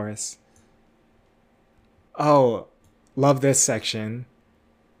that chorus. Oh, love this section.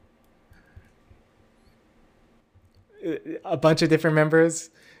 A bunch of different members,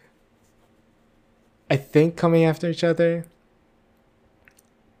 I think, coming after each other.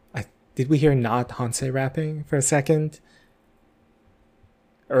 Did we hear not Hansei rapping for a second?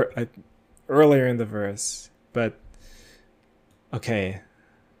 Or earlier in the verse, but okay.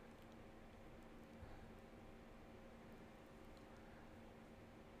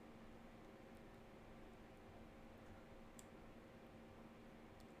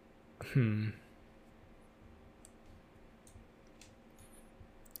 Hmm.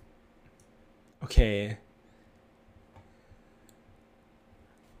 Okay.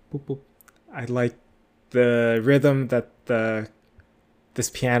 Boop, boop. I like the rhythm that this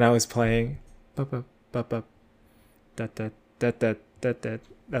piano is playing. Bup, bup, bup, bup. Dat, dat, dat, dat, dat, dat.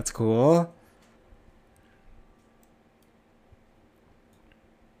 That's cool.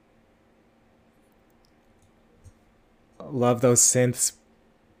 Love those synths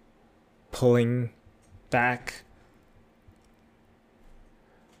pulling back.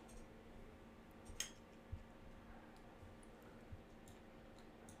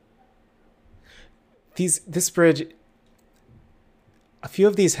 This bridge, a few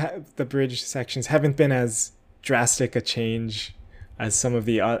of the bridge sections haven't been as drastic a change as some of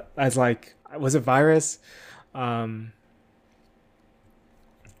the as like, was it Virus? Um,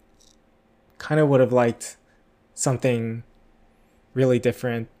 Kind of would have liked something really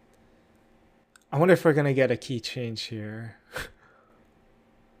different. I wonder if we're gonna get a key change here.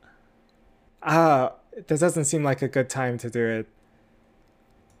 This doesn't seem like a good time to do it.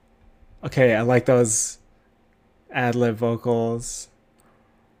 Okay, I like those ad lib vocals.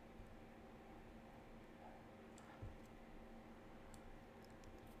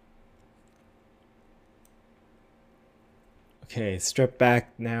 Okay, strip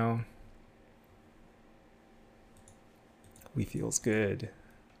back now. We feels good.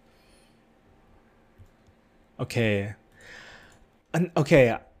 Okay.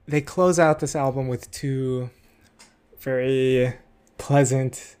 Okay, they close out this album with two very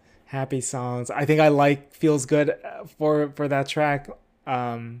pleasant, happy songs. I think I like Feels Good for that track.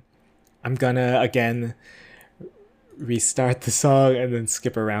 I'm gonna again restart the song and then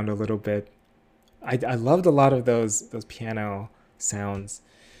skip around a little bit. I loved a lot of those piano sounds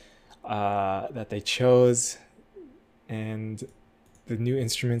that they chose, and the new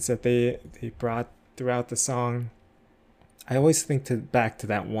instruments that they brought throughout the song. I always think back to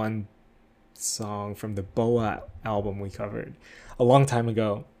that one song from the Boa album we covered a long time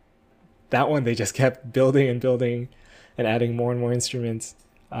ago. That one, they just kept building and building and adding more and more instruments.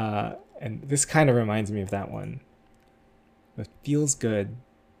 And this kind of reminds me of that one. It feels good.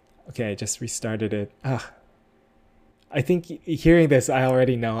 Okay, I just restarted it. I think hearing this, I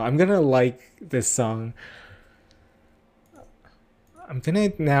already know I'm gonna like this song. I'm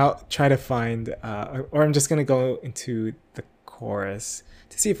gonna now try to find, or I'm just gonna go into the chorus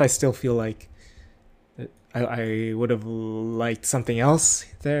to see if I still feel like I would have liked something else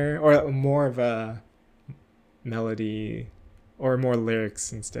there, or more of a melody, or more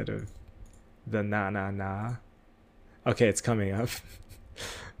lyrics instead of the na na na. Okay, it's coming up.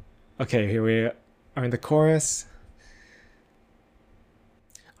 Okay, here we are in the chorus.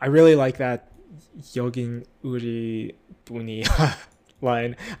 I really like that Yogin Uri Buni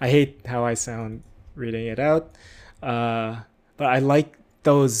line. I hate how I sound reading it out. But I like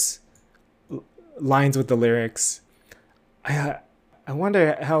those lines with the lyrics. I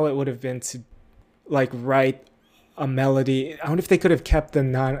wonder how it would have been to like write a melody. I wonder if they could have kept the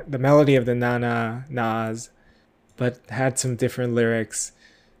melody of the Nana Nas, but had some different lyrics,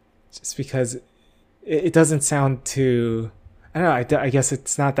 just because it doesn't sound too. I don't know. I guess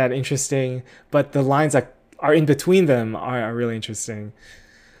it's not that interesting, but the lines that are in between them are really interesting.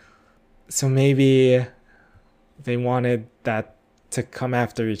 So maybe they wanted that to come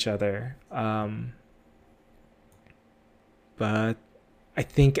after each other. But I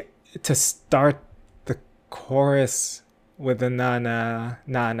think to start the chorus with the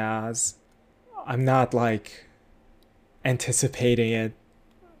nanas, I'm not like anticipating it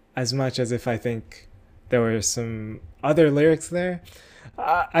as much as if I think there were some other lyrics there.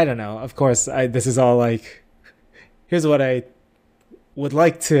 I don't know. Of course, this is all like, here's what I would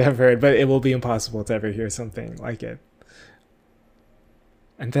like to have heard, but it will be impossible to ever hear something like it.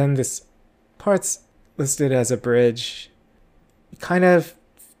 And then this part's listed as a bridge. It kind of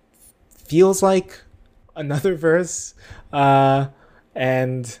feels like another verse,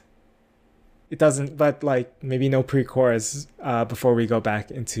 and it doesn't, but like maybe no pre-chorus before we go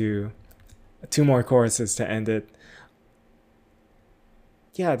back into two more choruses to end it.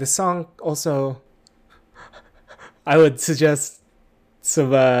 Yeah, this song also, I would suggest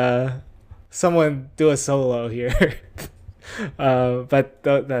someone do a solo here. But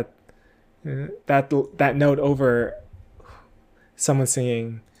that note over someone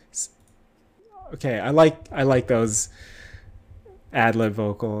singing, okay, I like those ad-lib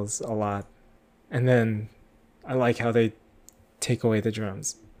vocals a lot. And then I like how they take away the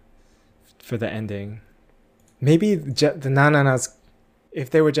drums for the ending. Maybe the na-na-nas, if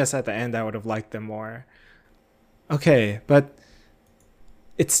they were just at the end, I would have liked them more. Okay, but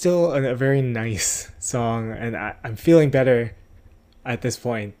it's still a very nice song, and I'm feeling better at this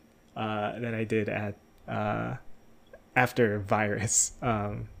point than I did at after Virus,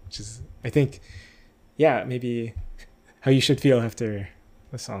 which is, I think, yeah, maybe how you should feel after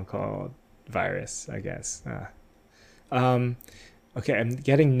a song called Virus, I guess. Okay, I'm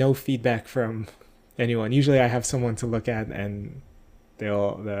getting no feedback from anyone. Usually I have someone to look at, and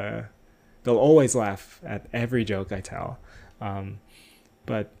they'll always laugh at every joke I tell.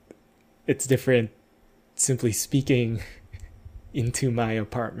 But it's different simply speaking into my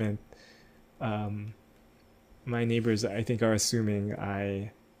apartment. My neighbors, I think, are assuming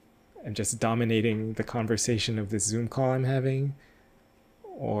I am just dominating the conversation of this Zoom call I'm having,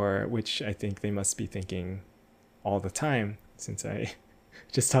 or which I think they must be thinking all the time, since I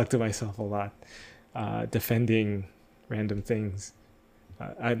just talk to myself a lot, defending random things.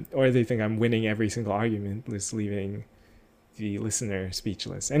 Or they think I'm winning every single argument, just leaving the listener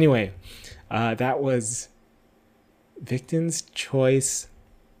speechless. Anyway, that was Victon's Choice.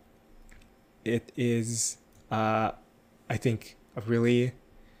 It is, I think, a really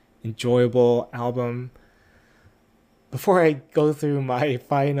enjoyable album. Before I go through my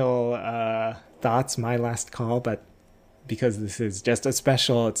final thoughts, my last call, but because this is just a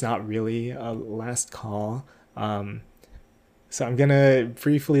special, it's not really a last call. So I'm gonna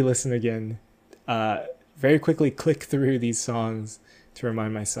briefly listen again, very quickly click through these songs to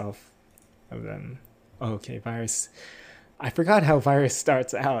remind myself of them. Okay, Virus. I forgot how Virus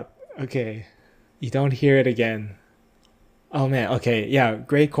starts out. Okay, you don't hear it again. Oh man, okay, yeah,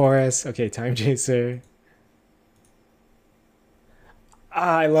 great chorus. Okay, Time Chaser.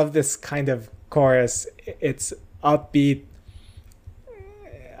 I love this kind of chorus. It's upbeat.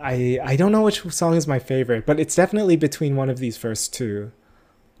 I don't know which song is my favorite, but it's definitely between one of these first two.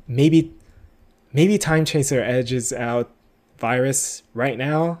 Maybe Time Chaser edges out Virus right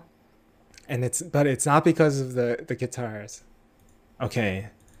now, but it's not because of the guitars. Okay,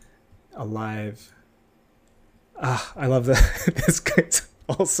 Alive. I love this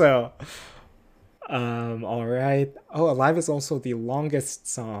also. All right. Oh, Alive is also the longest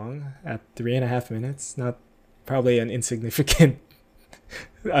song at 3.5 minutes. Not probably an insignificant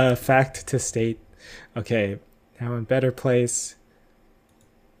fact to state. Okay, now in Better Place.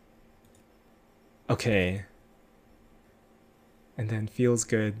 Okay. And then Feels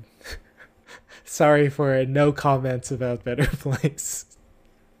Good. Sorry for no comments about Better Place.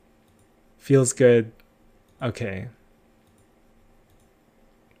 Feels Good. Okay.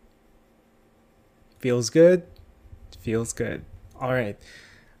 Feels good. Feels good. All right.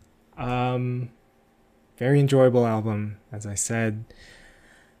 Um, very enjoyable album, as I said.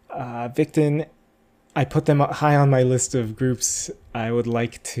 Victon, I put them high on my list of groups I would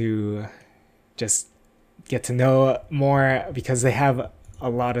like to just get to know more because they have a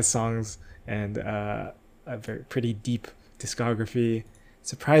lot of songs and a very pretty deep discography.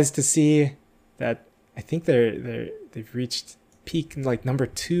 Surprised to see that I think they've reached peak like number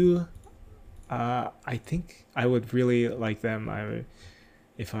 2. I think I would really like them.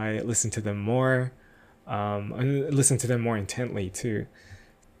 If I listen to them more, and listen to them more intently too.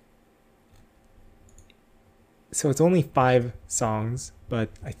 So it's only 5 songs, but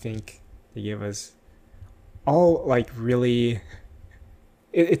I think they gave us all like really.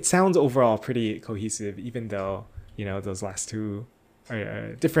 It sounds overall pretty cohesive, even though those last 2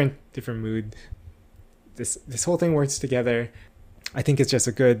 are different mood. This whole thing works together. I think it's just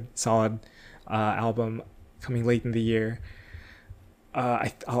a good, solid album coming late in the year.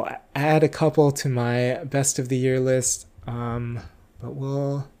 I'll add a couple to my best of the year list, but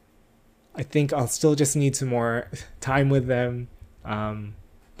I think I'll still just need some more time with them.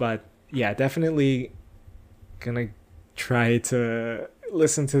 But yeah, definitely gonna try to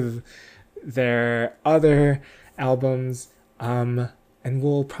listen to their other albums, and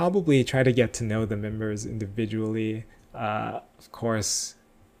we'll probably try to get to know the members individually. Of course,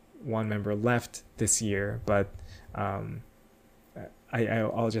 one member left this year, but I'll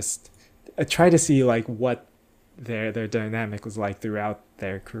just try to see like what their dynamic was like throughout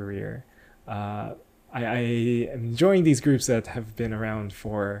their career. I am enjoying these groups that have been around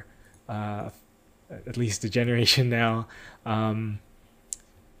for at least a generation now.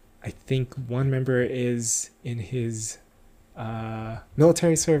 I think one member is in his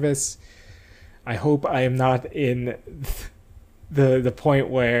military service. I hope I am not in the point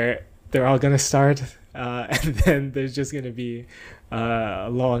where they're all gonna start, and then there's just gonna be a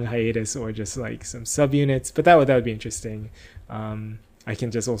long hiatus or just like some subunits. But that would be interesting. I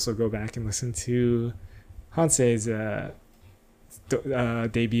can just also go back and listen to Hansei's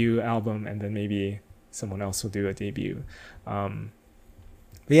debut album, and then maybe someone else will do a debut. But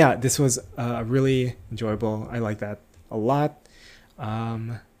yeah, this was really enjoyable. I like that a lot.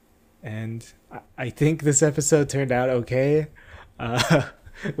 And I think this episode turned out okay.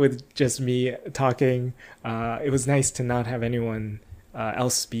 With just me talking. It was nice to not have anyone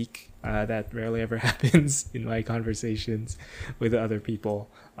else speak. That rarely ever happens in my conversations with other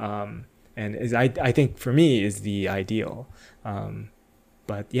people. And I think for me is the ideal.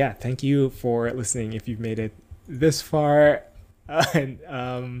 But yeah, thank you for listening if you've made it this far. And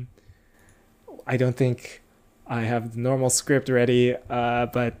I don't think I have the normal script ready,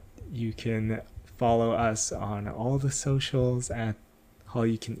 but you can follow us on all the socials at All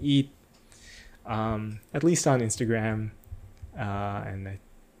You Can Eat, at least on Instagram and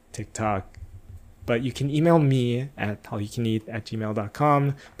TikTok. But you can email me at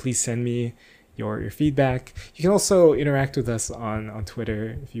allyoucaneat@gmail.com. Please send me your feedback. You can also interact with us on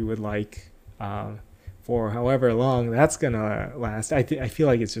Twitter if you would like, for however long that's gonna last. I feel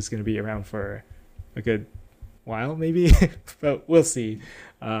like it's just gonna be around for a good while, maybe, but we'll see.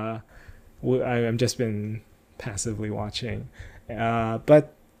 I've just been passively watching.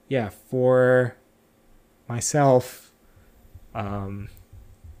 But yeah, for myself,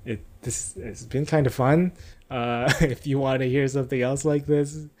 this has been kind of fun. If you want to hear something else like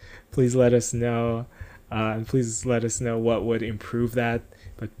this, please let us know. And please let us know what would improve that,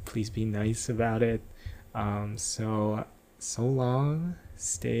 but please be nice about it. So long,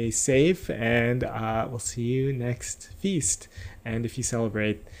 stay safe, and we'll see you next feast. And if you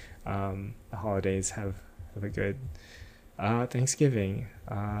celebrate the holidays, have a good Thanksgiving.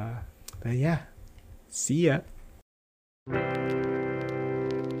 But yeah, see ya.